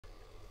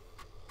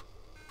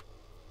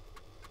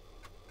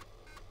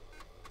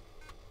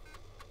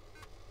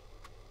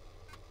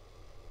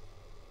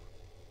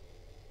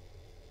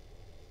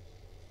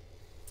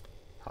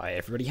Hi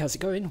everybody, how's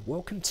it going?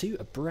 Welcome to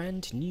a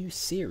brand new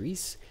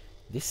series.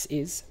 This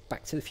is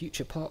Back to the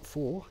Future Part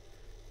 4,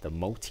 the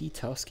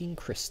Multitasking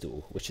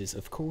Crystal, which is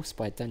of course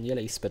by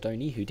Daniele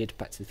Spadoni, who did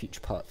Back to the Future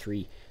Part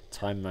 3,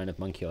 Timeline of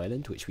Monkey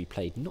Island, which we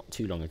played not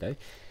too long ago.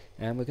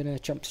 And we're going to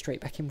jump straight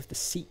back in with the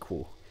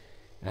sequel,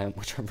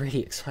 which I'm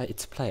really excited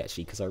to play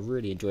actually, because I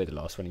really enjoyed the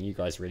last one and you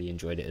guys really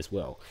enjoyed it as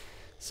well.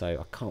 So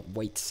I can't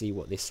wait to see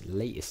what this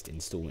latest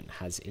installment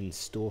has in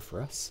store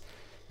for us.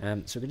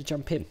 So we're going to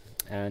jump in,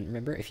 and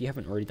remember, if you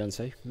haven't already done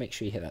so, make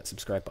sure you hit that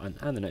subscribe button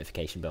and the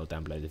notification bell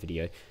down below the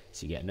video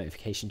so you get a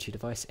notification to your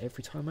device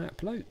every time I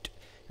upload.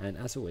 And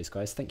as always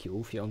guys, thank you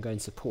all for your ongoing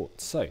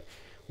support. So,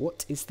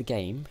 what is the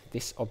game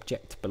this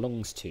object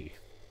belongs to?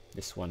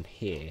 This one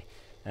here.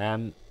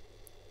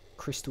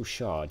 Crystal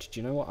Shard.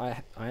 Do you know what?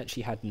 I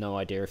actually had no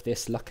idea of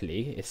this.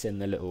 Luckily, it's in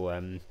the little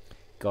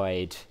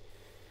guide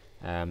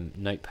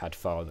notepad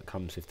file that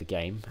comes with the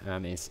game.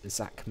 It's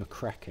Zach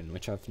McCracken,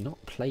 which I've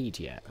not played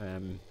yet.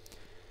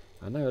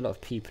 I know a lot of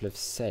people have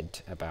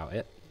said about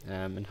it,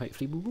 and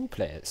hopefully we will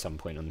play it at some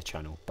point on the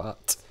channel,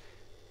 but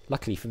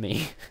luckily for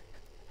me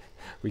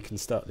we can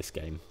start this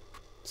game,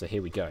 so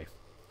here we go.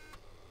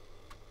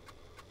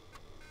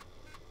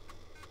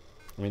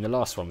 I mean, the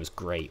last one was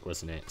great,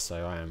 wasn't it?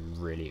 So I am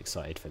really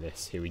excited for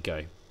this. Here we go.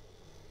 I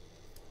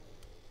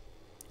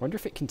wonder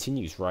if it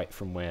continues right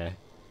from where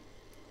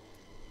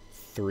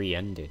 3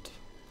 ended.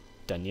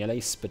 Daniele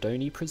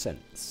Spadoni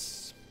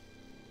presents.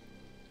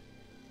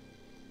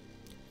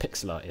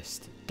 Pixel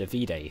artist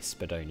Davide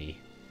Spadoni.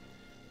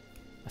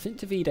 I think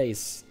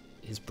Davide's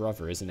his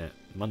brother, isn't it?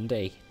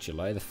 Monday,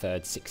 July the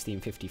 3rd,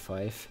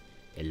 1655,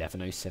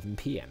 11:07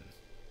 PM.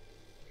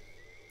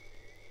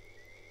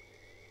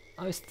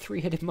 Oh, it's the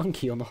 3-headed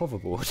monkey on the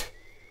hoverboard.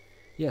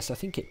 Yes, I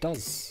think it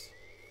does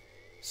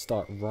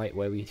start right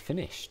where we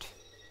finished.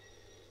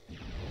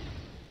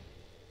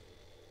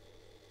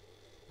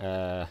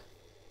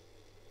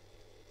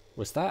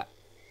 Was that?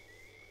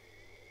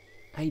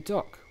 Hey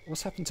Doc,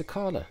 what's happened to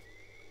Carla?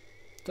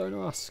 Don't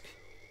ask.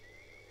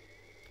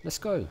 Let's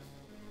go.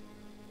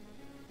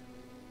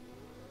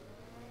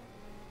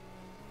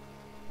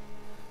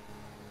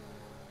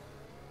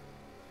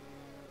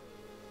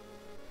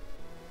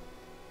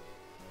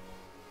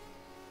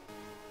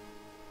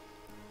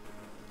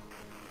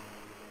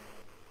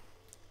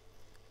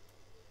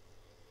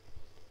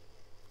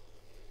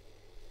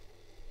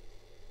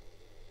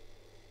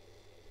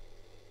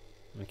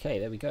 Okay,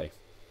 there we go.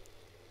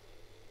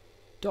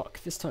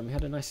 Doc, this time we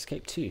had a nice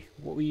escape too.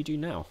 What will you do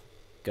now?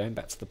 Going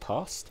back to the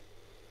past?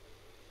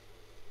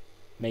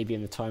 Maybe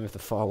in the time of the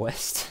Far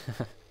West?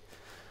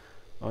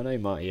 Oh no,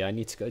 Marty, I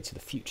need to go to the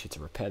future to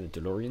repair the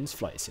DeLorean's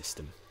flight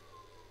system.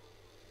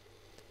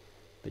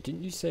 But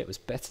didn't you say it was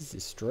better to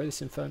destroy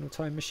this infernal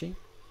time machine?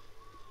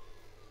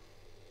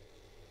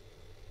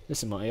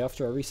 Listen, Marty,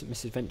 after our recent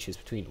misadventures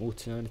between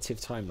alternative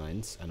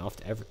timelines, and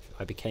after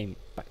I became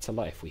back to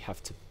life, we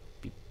have to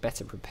be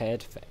better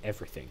prepared for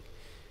everything.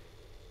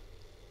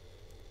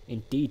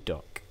 Indeed,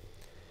 Doc.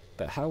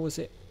 But how was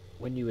it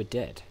when you were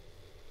dead?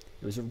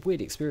 It was a weird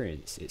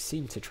experience. It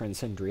seemed to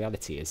transcend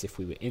reality as if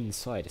we were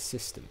inside a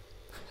system.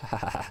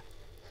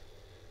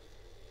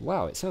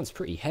 Wow, it sounds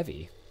pretty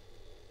heavy.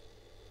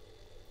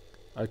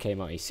 Okay,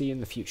 Marty, see you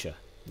in the future.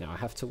 Now I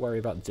have to worry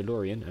about the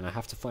DeLorean, and I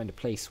have to find a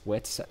place where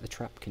to set the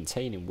trap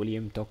containing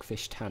William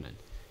Dogfish Tannen.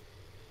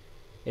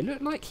 It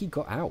looked like he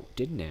got out,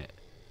 didn't it?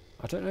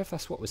 I don't know if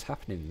that's what was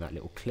happening in that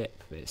little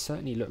clip, but it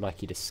certainly looked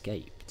like he'd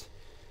escaped.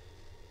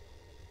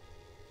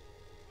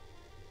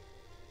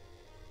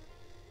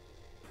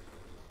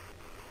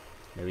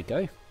 There we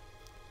go.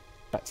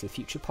 Back to the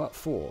Future Part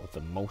 4, the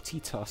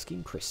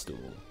Multitasking Crystal.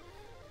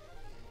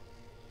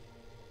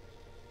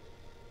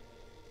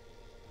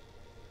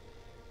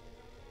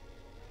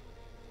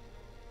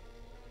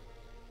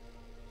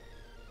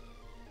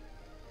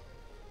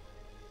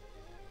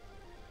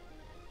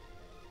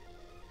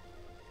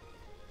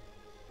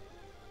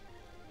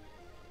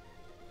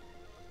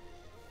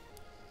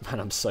 Man,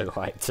 I'm so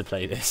hyped to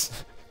play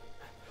this.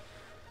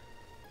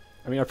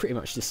 I mean, I pretty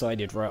much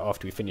decided right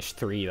after we finished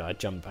 3 that I'd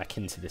jump back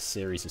into this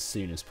series as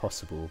soon as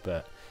possible,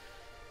 but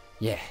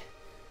yeah,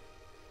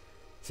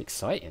 it's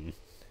exciting.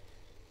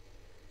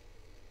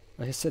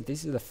 Like I said,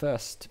 these are the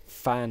first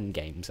fan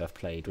games I've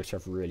played which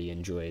I've really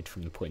enjoyed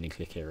from the point and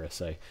click era,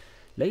 so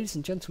ladies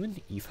and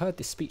gentlemen, you've heard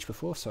this speech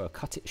before, so I'll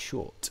cut it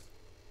short.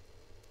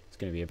 It's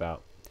going to be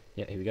about,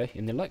 yeah, here we go.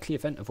 In the likely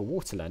event of a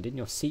water landing,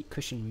 your seat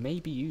cushion may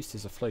be used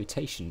as a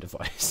flotation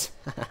device.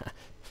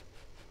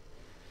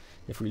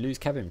 If we lose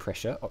cabin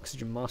pressure,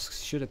 oxygen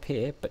masks should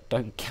appear, but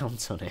don't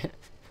count on it.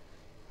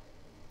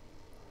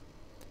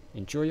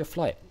 Enjoy your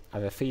flight. I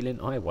have a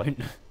feeling I won't.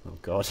 Oh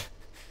god.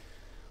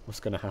 What's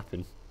going to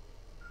happen?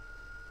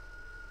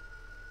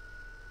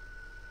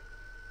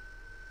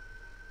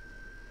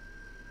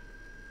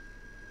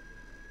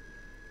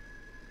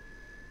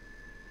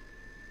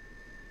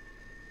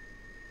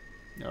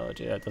 Oh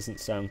dear, that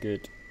doesn't sound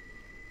good.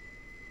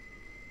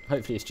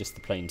 Hopefully it's just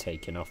the plane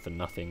taking off and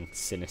nothing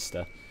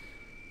sinister.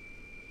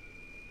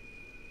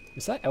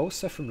 Is that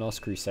Elsa from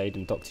Last Crusade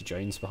and Dr.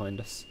 Jones behind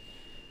us?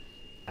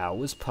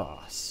 Hours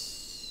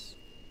pass.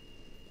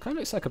 Kind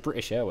of looks like a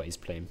British Airways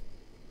plane.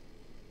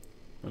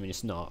 I mean,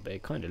 it's not, but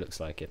it kind of looks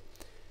like it.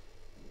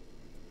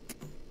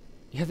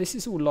 Yeah, this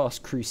is all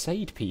Last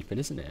Crusade people,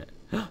 isn't it?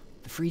 The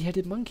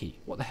three-headed monkey.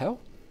 What the hell?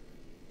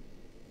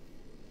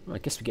 Well, I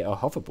guess we get our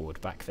hoverboard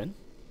back then.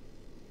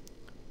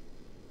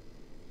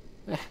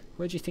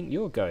 Where do you think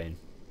you're going?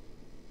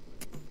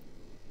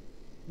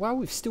 Wow,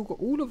 we've still got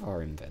all of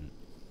our invent.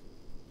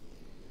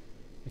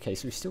 Okay,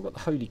 so we've still got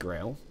the Holy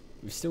Grail.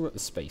 We've still got the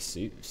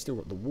spacesuit. We've still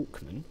got the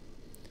Walkman.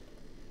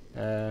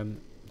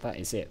 That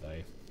is it,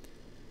 though.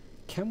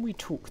 Can we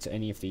talk to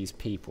any of these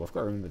people? I've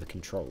got to remember the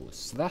controls.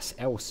 So that's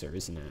Elsa,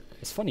 isn't it?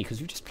 It's funny because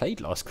we just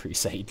played Last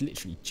Crusade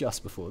literally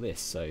just before this.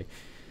 So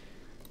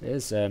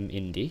there's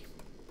Indy.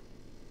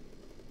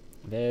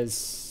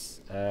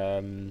 There's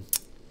Donovan,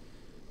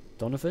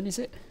 is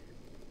it?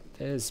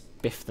 There's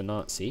Biff the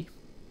Nazi.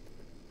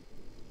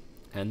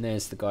 And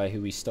there's the guy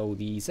who we stole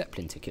the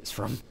Zeppelin tickets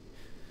from.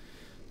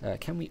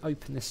 Can we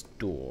open this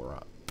door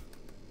up?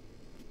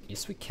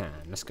 Yes, we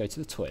can. Let's go to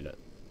the toilet.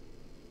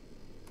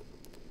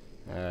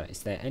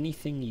 Is there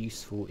anything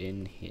useful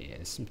in here?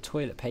 There's some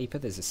toilet paper.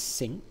 There's a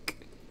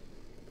sink.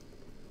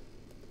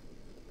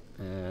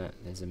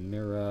 There's a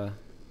mirror.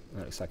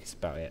 That looks like it's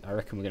about it. I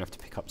reckon we're going to have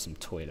to pick up some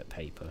toilet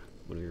paper.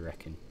 What do we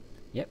reckon?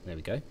 Yep, there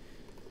we go.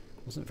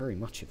 Wasn't very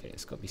much of it,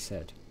 it's got to be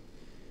said.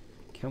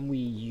 Can we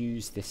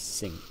use this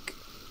sink?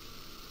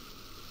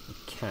 We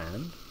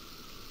can.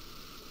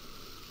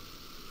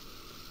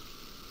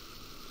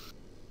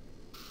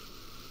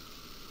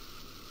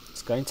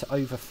 It's going to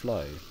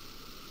overflow.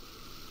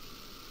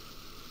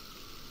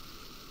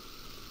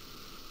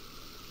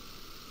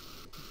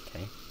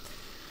 Okay.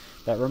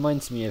 That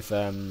reminds me of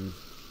Home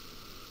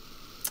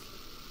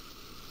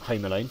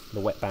Alone,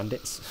 the Wet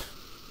Bandits.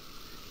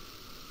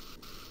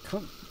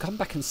 Come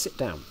back and sit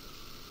down.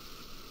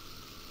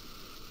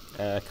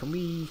 Can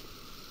we...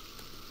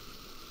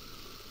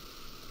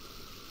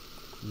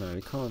 No,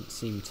 we can't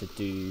seem to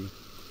do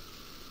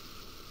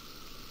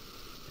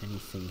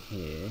anything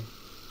here.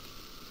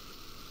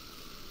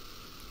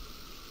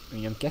 I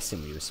mean, I'm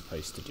guessing we were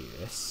supposed to do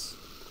this.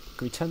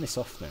 Can we turn this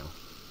off now?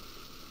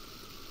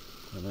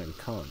 Oh no, we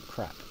can't.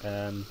 Crap.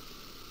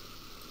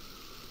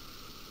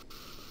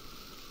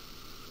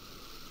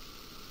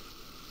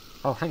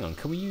 Oh, hang on.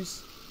 Can we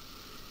use...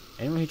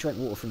 Anyone who drank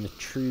water from the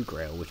True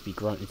Grail would be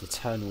granted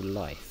eternal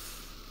life.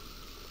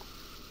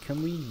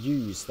 Can we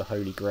use the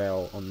Holy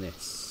Grail on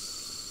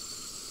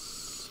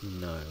this?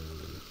 No.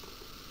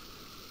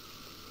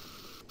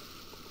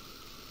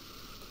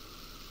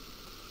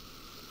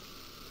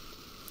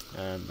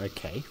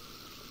 Okay.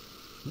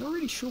 Not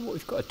really sure what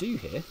we've got to do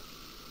here.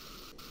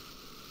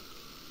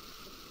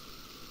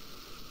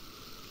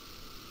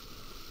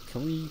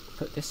 Can we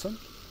put this on?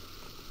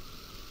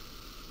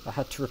 I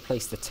had to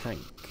replace the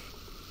tank.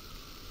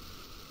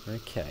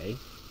 Okay.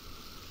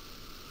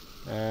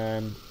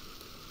 Anyone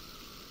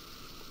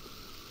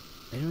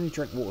who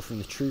drank water from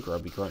the True Grail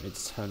will be granted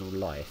eternal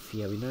life.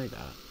 Yeah, we know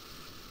that.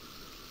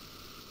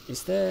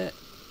 Is there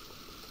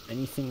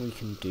anything we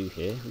can do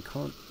here? We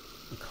can't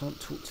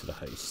talk to the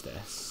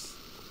hostess.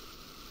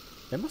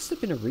 There must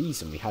have been a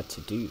reason we had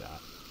to do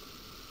that.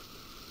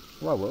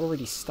 Well, we're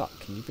already stuck.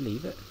 Can you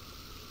believe it?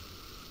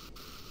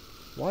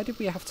 Why did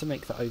we have to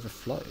make that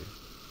overflow?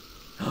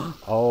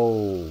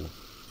 Oh.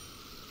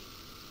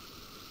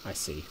 I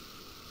see.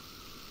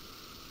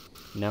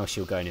 Now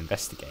she'll go and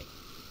investigate.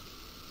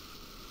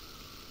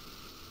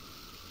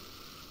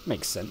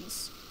 Makes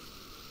sense.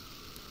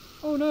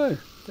 Oh no!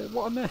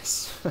 What a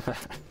mess!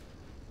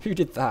 Who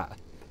did that?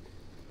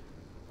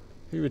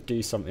 Who would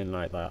do something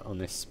like that on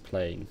this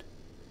plane?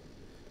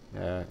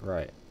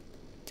 Right.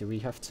 Do we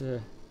have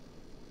to...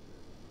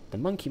 The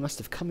monkey must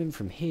have come in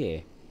from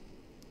here.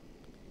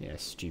 Yeah,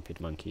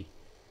 stupid monkey.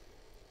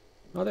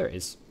 Oh, there it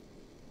is.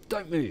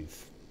 Don't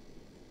move!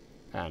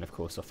 And of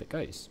course off it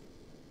goes.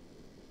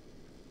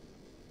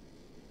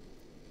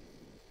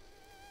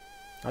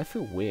 I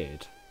feel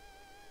weird.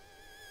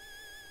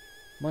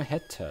 My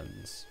head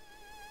turns.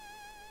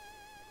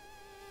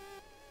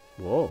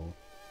 Whoa.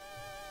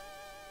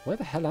 Where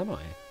the hell am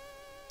I?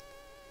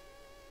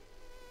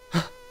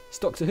 It's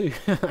Doctor Who.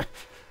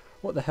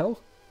 What the hell?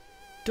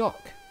 Doc.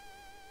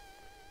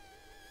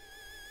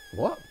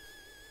 What?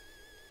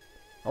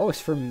 Oh,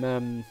 it's from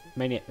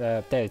Day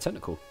of the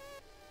Tentacle.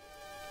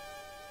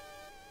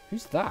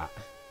 Who's that?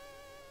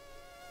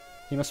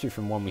 He must be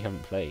from one we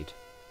haven't played.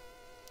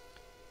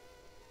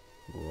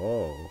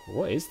 Whoa,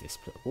 what is this?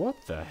 What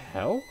the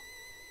hell?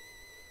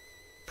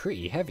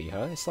 Pretty heavy,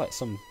 huh? It's like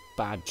some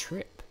bad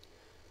trip.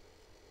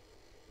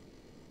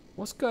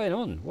 What's going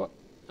on? What?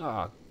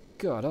 Oh,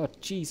 God. Oh,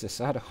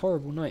 Jesus. I had a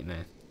horrible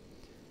nightmare.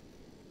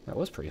 That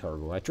was pretty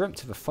horrible. I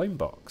dreamt of a phone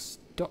box.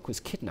 Doc was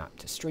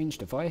kidnapped, a strange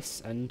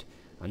device, and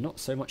a not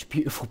so much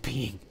beautiful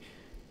being.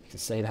 I can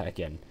say that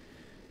again.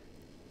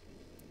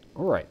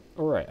 Alright,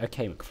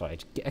 okay,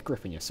 McFly. Get a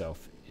grip on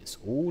yourself. It's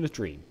all a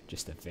dream.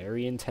 Just a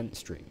very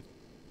intense dream.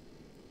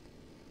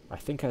 I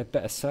think I'd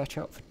better search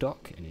out for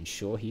Doc and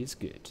ensure he is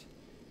good.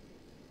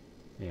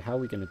 Yeah, how are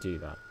we going to do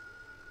that?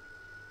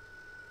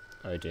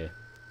 Oh dear.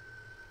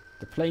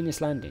 The plane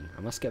is landing.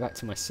 I must get back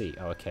to my seat.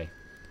 Oh, okay.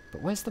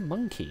 But where's the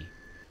monkey?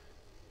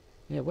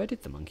 Yeah, where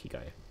did the monkey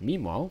go?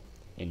 Meanwhile,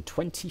 in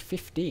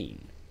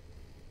 2015...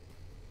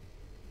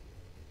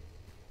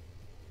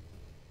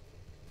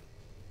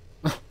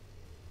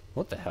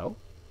 What the hell?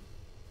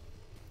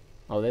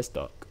 Oh, there's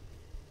Doc.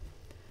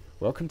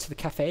 Welcome to the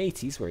Cafe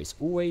 80s, where it's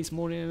always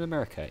morning in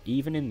America,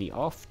 even in the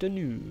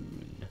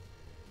afternoon.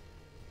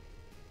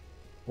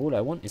 All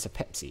I want is a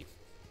Pepsi.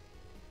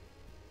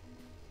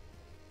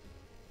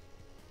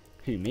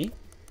 Who, me?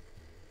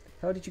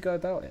 How did you go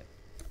about it?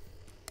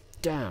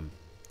 Damn.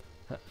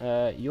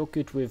 You're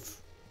good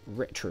with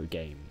retro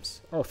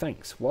games. Oh,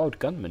 thanks. Wild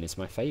Gunman is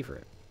my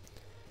favourite.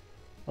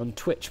 On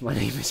Twitch, my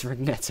name is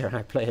Ragnetta, and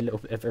I play a little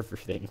bit of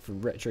everything,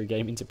 from retro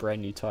gaming to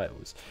brand new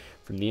titles.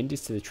 From the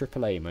indies to the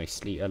AAA,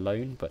 mostly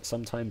alone, but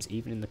sometimes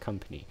even in the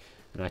company.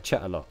 And I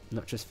chat a lot,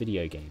 not just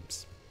video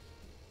games.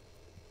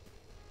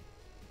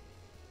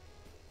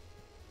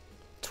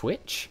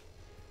 Twitch?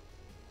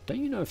 Don't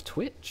you know of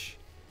Twitch?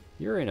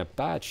 You're in a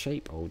bad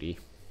shape, oldie.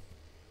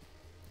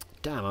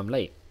 Damn, I'm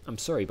late. I'm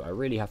sorry, but I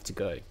really have to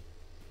go.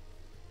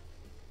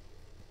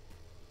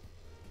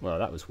 Well,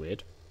 that was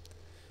weird.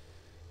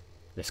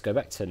 Let's go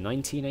back to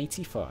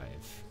 1985.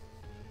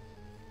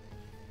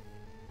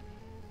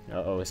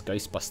 Uh-oh, it's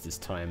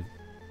Ghostbusters time.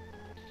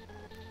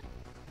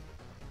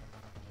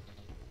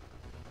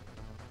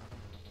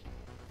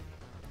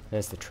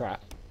 There's the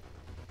trap.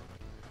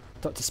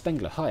 Doctor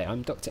Spengler, hi,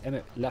 I'm Dr.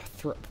 Emmett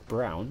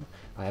Brown.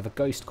 I have a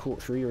ghost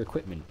caught through your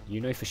equipment. You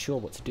know for sure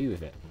what to do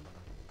with it.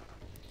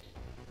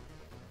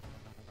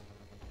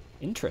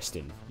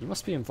 Interesting. You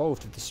must be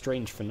involved with the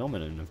strange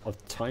phenomenon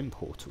of time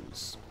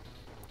portals.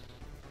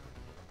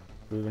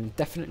 We will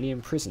indefinitely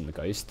imprison the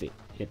ghost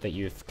that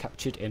you have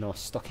captured in our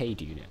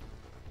stockade unit.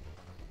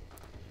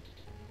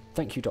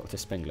 Thank you, Dr.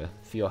 Spengler,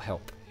 for your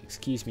help.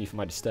 Excuse me for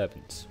my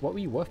disturbance. What were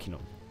you working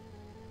on?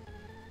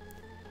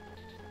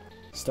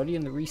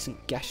 Studying the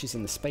recent gashes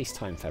in the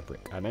space-time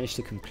fabric, I managed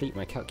to complete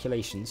my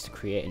calculations to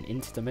create an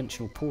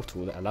interdimensional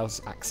portal that allows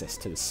access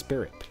to the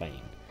spirit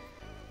plane.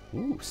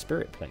 Ooh,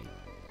 spirit plane.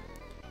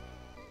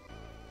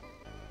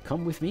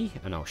 Come with me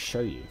and I'll show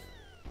you.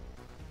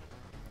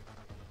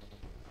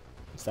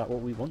 Is that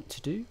what we want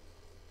to do?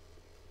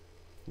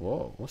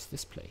 Whoa, what's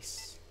this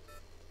place?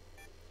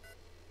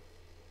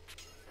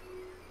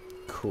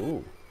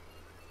 Cool.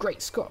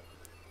 Great Scott!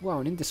 Wow,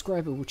 an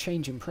indescribable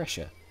change in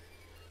pressure.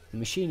 The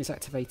machine is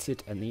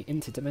activated and the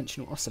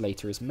interdimensional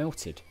oscillator is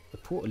melted. The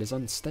portal is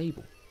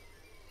unstable.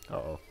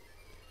 Uh-oh.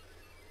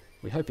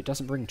 We hope it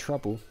doesn't bring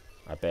trouble.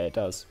 I bet it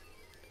does.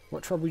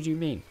 What trouble do you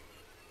mean?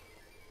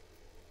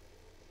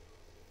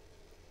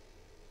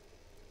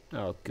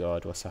 Oh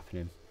god, what's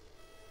happening?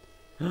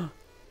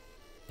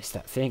 It's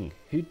that thing.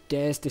 Who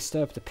dares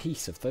disturb the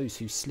peace of those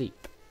who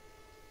sleep?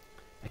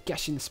 A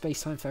gash in the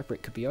space-time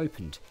fabric could be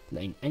opened,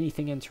 letting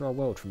anything enter our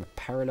world from a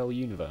parallel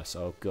universe.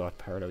 Oh god,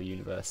 parallel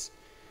universe.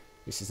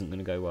 This isn't going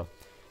to go well.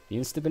 The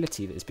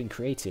instability that has been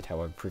created,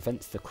 however,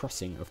 prevents the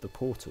crossing of the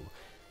portal,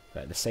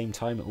 but at the same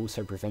time it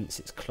also prevents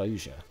its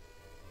closure.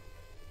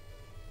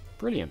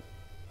 Brilliant.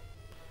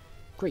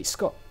 Great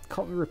Scott,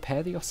 can't we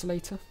repair the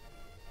oscillator?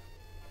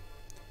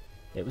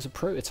 It was a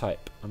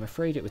prototype. I'm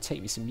afraid it would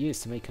take me some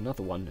years to make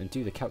another one and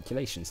do the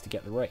calculations to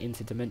get the right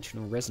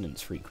interdimensional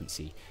resonance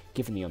frequency,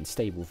 given the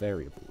unstable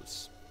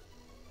variables.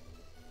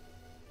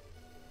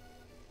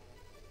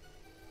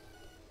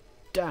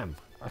 Damn,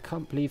 I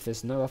can't believe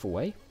there's no other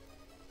way.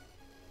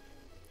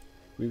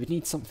 We would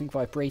need something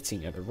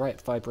vibrating at the right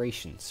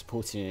vibration,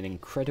 supporting an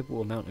incredible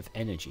amount of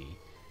energy.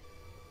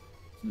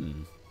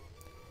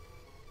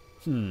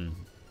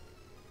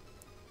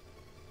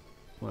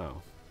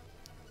 Wow.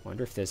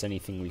 Wonder if there's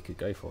anything we could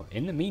go for.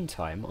 In the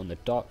meantime, on the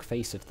dark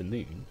face of the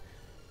moon...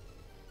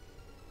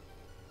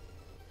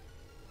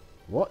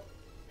 What?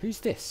 Who's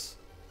this?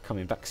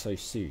 Coming back so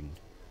soon.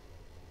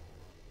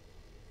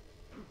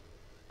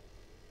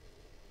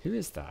 Who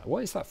is that?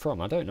 What is that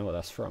from? I don't know what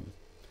that's from.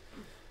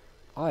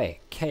 I,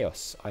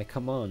 Chaos, I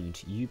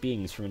command you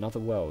beings from another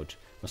world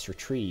must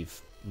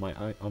retrieve my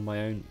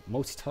own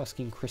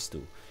multitasking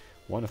crystal,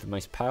 one of the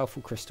most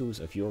powerful crystals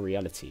of your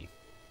reality.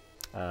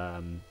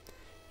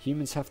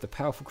 Humans have the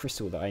powerful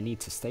crystal that I need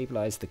to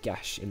stabilize the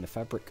gash in the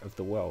fabric of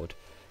the world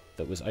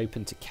that was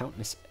open to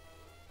countless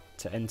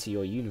to enter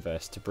your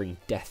universe to bring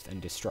death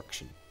and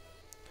destruction.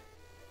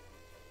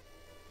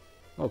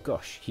 Oh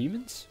gosh,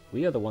 humans?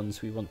 We are the ones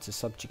who want to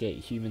subjugate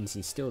humans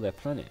and steal their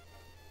planet.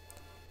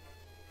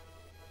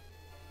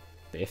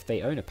 But if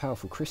they own a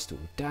powerful crystal,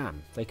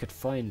 damn, they could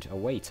find a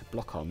way to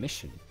block our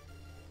mission.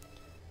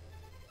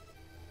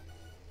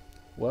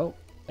 Well,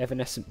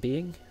 evanescent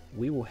being,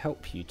 we will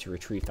help you to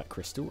retrieve that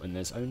crystal, and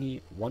there's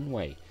only one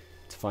way,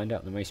 to find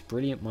out the most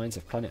brilliant minds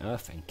of planet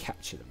Earth and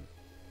capture them.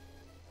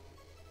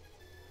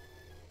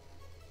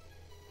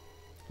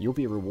 You'll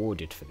be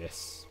rewarded for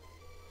this.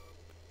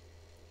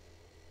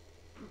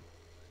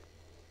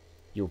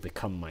 You'll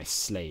become my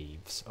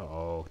slaves.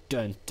 Oh,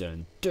 dun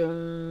dun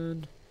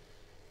dun.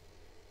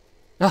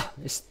 Ah,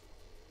 it's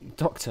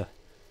Doctor.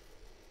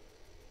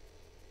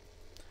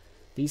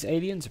 These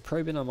aliens are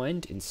probing our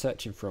mind in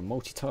searching for a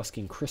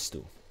multitasking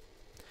crystal.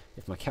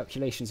 If my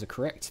calculations are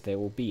correct, they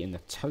will be in a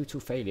total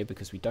failure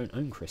because we don't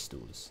own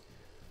crystals.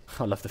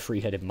 I love the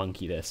three-headed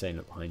monkey there saying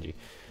that behind you.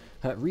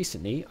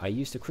 Recently, I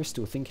used a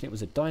crystal thinking it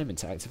was a diamond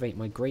to activate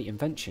my great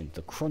invention,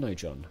 the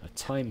Chronojon, a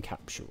time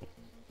capsule.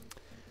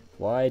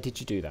 Why did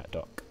you do that,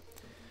 Doc?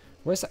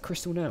 Where's that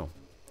crystal now?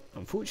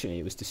 Unfortunately,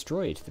 it was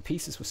destroyed. The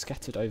pieces were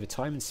scattered over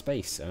time and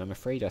space, and I'm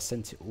afraid I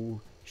sent it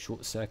all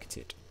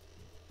short-circuited.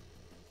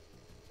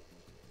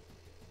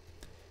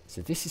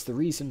 So this is the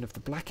reason of the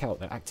blackout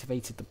that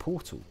activated the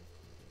portal.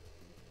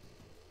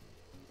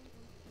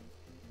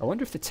 I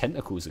wonder if the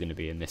tentacles are going to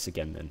be in this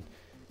again then.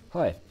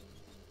 Hi.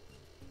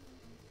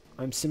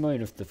 I'm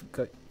Simone of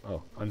the...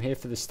 Oh, I'm here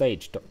for the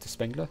stage, Doctor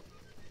Spengler.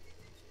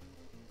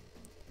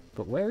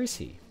 But where is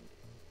he?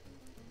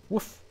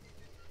 Woof.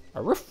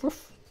 A woof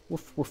woof.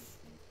 Woof woof.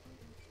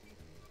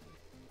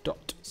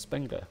 Dot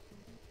Spengler.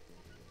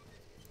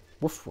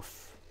 Woof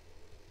woof.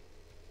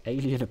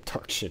 Alien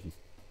abduction.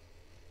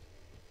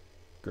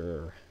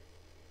 Grr.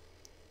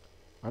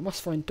 I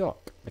must find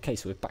Doc. Okay,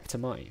 so we're back to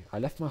Marty. I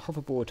left my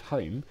hoverboard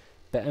home.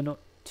 Better not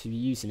to be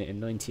using it in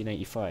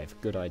 1985.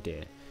 Good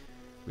idea.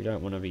 We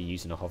don't want to be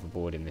using a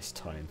hoverboard in this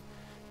time.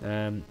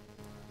 Can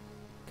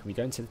we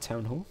go into the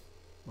town hall?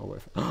 Or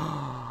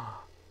whatever?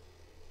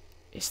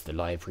 It's the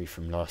library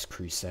from Last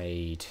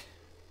Crusade.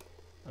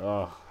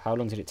 Oh, how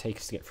long did it take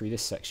us to get through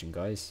this section,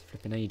 guys?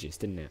 Flipping ages,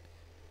 didn't it?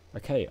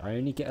 Okay, I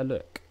only get a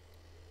look.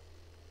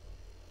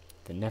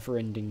 The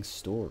never-ending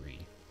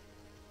story.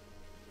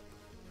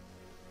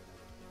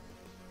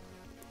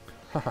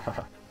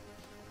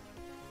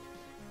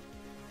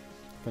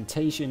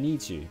 Fantasia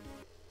needs you.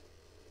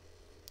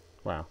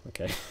 Wow,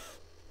 okay.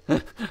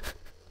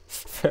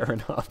 Fair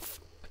enough.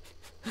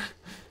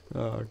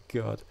 Oh,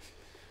 God.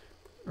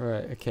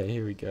 Right, okay,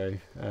 here we go.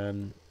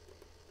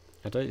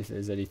 I don't think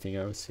there's anything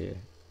else here.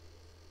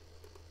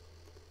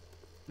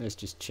 Let's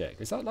just check.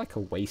 Is that like a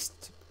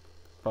waste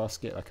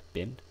basket, like a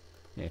bin?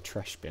 Yeah,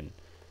 trash bin.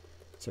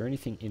 Is there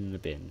anything in the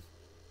bin?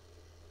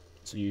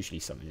 It's usually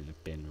something in the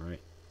bin,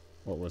 right?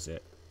 What was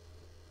it?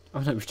 Oh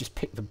no, we've just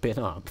picked the bin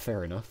up.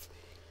 Fair enough.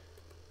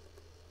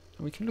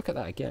 And we can look at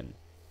that again.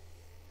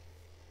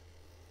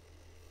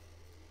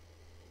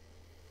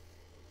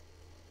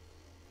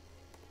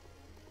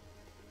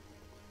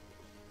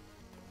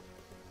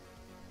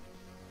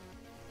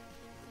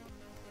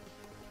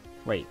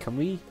 Wait, can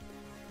we...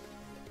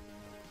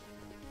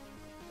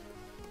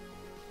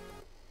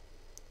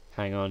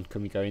 Hang on,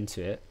 can we go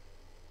into it?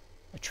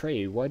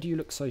 Atreyu, why do you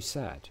look so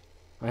sad?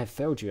 I have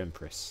failed you,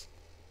 Empress.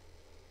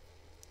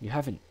 You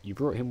haven't. You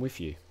brought him with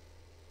you.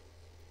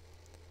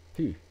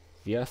 Who?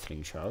 The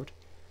Earthling child?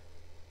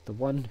 The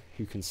one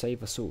who can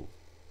save us all.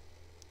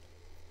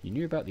 You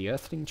knew about the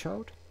Earthling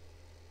child?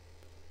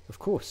 Of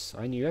course,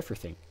 I knew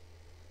everything.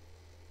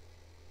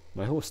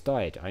 My horse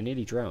died. I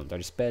nearly drowned. I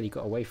just barely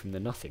got away from the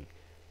nothing.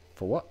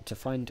 For what? To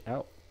find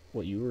out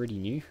what you already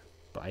knew?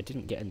 But I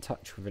didn't get in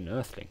touch with an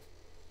Earthling.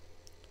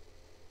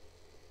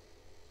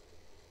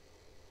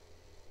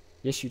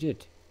 Yes, you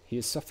did. He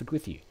has suffered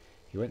with you.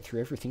 He went through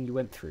everything you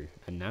went through,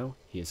 and now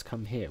he has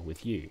come here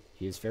with you.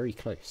 He is very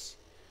close.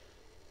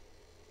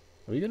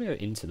 Are we going to go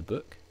into the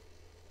book?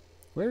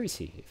 Where is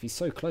he? If he's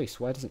so close,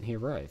 why doesn't he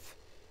arrive?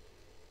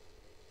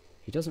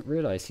 He doesn't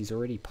realise he's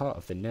already part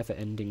of the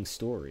never-ending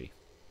story.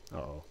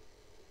 Uh-oh.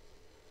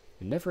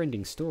 The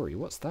never-ending story?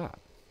 What's that?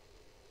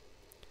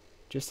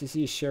 Just as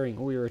he is sharing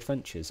all your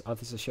adventures,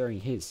 others are sharing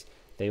his.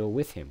 They were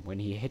with him when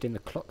he hid in the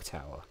clock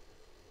tower.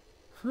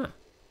 Huh.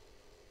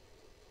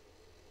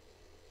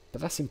 But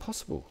that's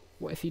impossible.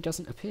 What if he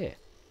doesn't appear?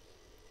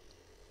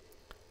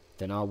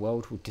 Then our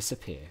world will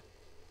disappear.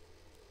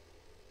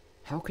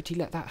 How could he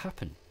let that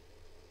happen?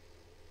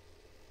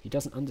 He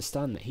doesn't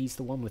understand that he's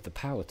the one with the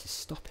power to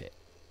stop it.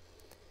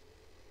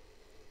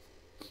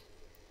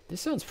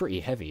 This sounds pretty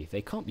heavy.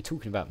 They can't be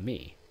talking about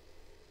me.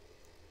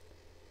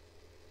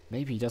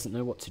 Maybe he doesn't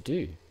know what to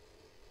do.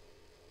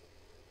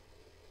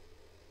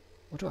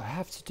 What do I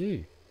have to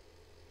do?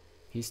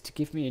 He's to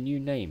give me a new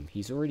name.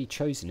 He's already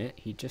chosen it.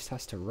 He just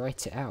has to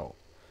write it out.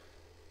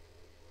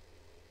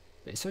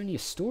 But it's only a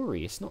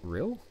story. It's not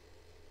real.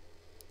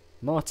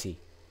 Marty.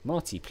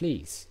 Marty,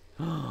 please.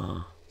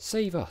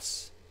 Save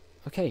us.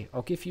 Okay,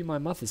 I'll give you my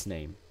mother's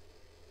name.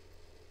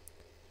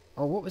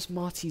 Oh, what was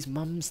Marty's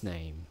mum's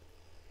name?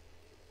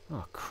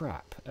 Oh,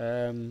 crap.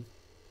 Oh,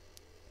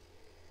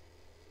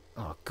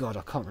 God,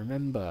 I can't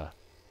remember.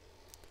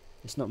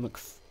 It's not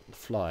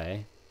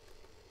McFly.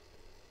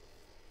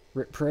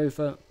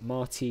 Riprova,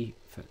 Marty...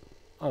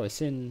 Oh,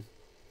 it's in...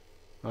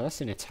 Oh,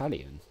 that's in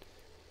Italian.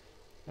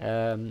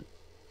 Oh,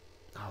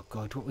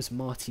 God, what was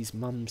Marty's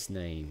mum's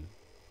name?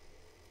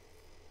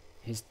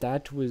 His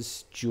dad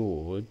was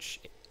George.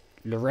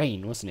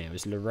 Lorraine, wasn't it? It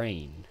was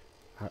Lorraine.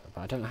 But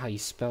I don't know how you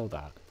spell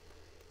that.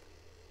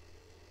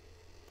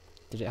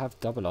 Did it have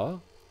double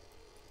R?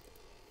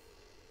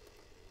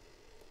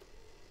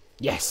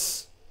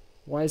 Yes!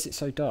 Why is it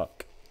so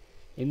dark?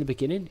 In the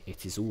beginning,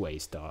 it is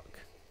always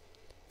dark.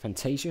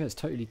 Fantasia has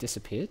totally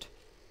disappeared?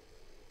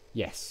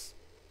 Yes.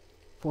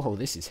 Whoa,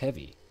 this is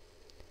heavy.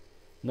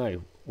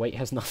 No, weight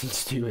has nothing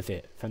to do with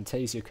it.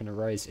 Fantasia can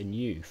arise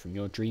anew from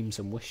your dreams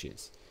and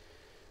wishes.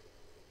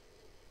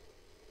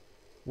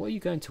 What are you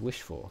going to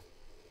wish for?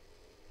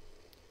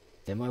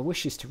 Then my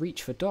wish is to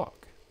reach for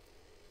Doc.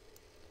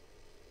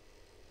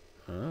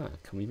 Ah,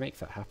 can we make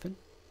that happen?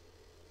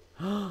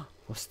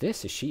 What's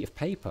this? A sheet of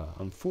paper.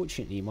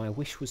 Unfortunately, my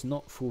wish was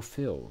not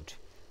fulfilled.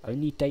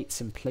 Only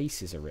dates and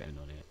places are written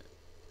on it.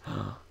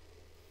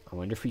 I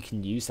wonder if we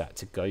can use that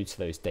to go to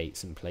those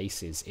dates and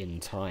places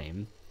in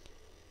time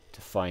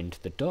to find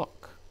the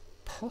Doc.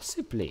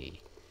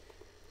 Possibly.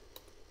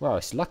 Well,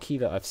 it's lucky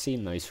that I've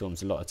seen those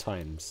films a lot of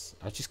times.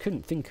 I just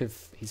couldn't think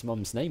of his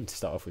mum's name to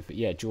start off with. But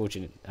yeah, George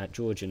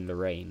and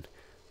Lorraine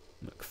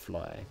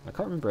McFly. I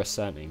can't remember her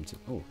surname.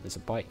 Oh, there's a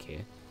bike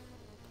here.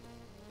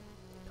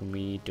 Can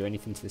we do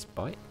anything to this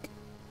bike?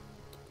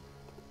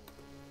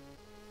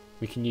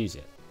 We can use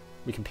it.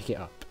 We can pick it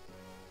up.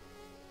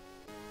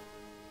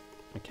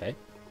 Okay.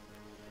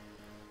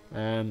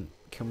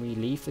 Can we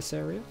leave this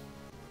area?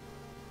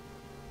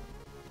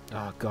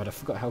 Oh god, I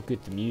forgot how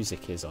good the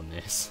music is on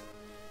this.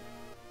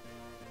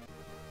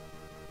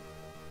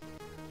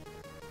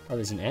 Oh,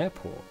 there's an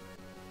airport.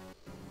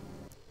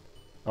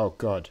 Oh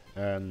god.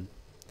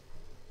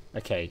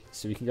 Okay,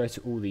 so we can go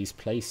to all these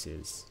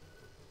places.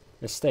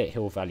 Let's stay at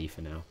Hill Valley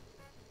for now.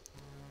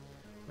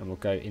 And we'll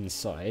go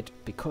inside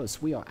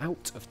because we are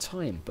out of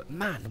time. But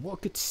man, what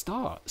a good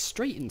start.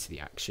 Straight into the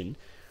action.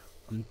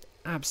 I'm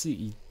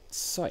absolutely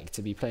psyched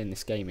to be playing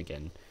this game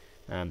again.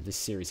 This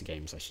series of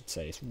games, I should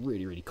say. It's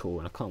really, really cool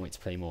and I can't wait to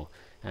play more.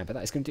 But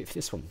that is going to do it for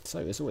this one. So,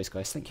 as always,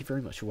 guys, thank you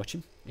very much for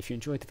watching. If you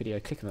enjoyed the video,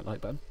 click on that like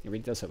button. It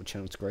really does help the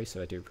channel to grow,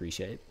 so I do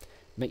appreciate it.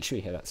 Make sure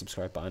you hit that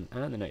subscribe button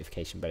and the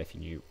notification bell if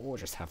you're new or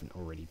just haven't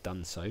already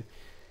done so.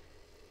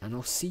 And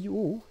I'll see you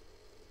all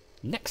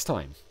next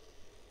time.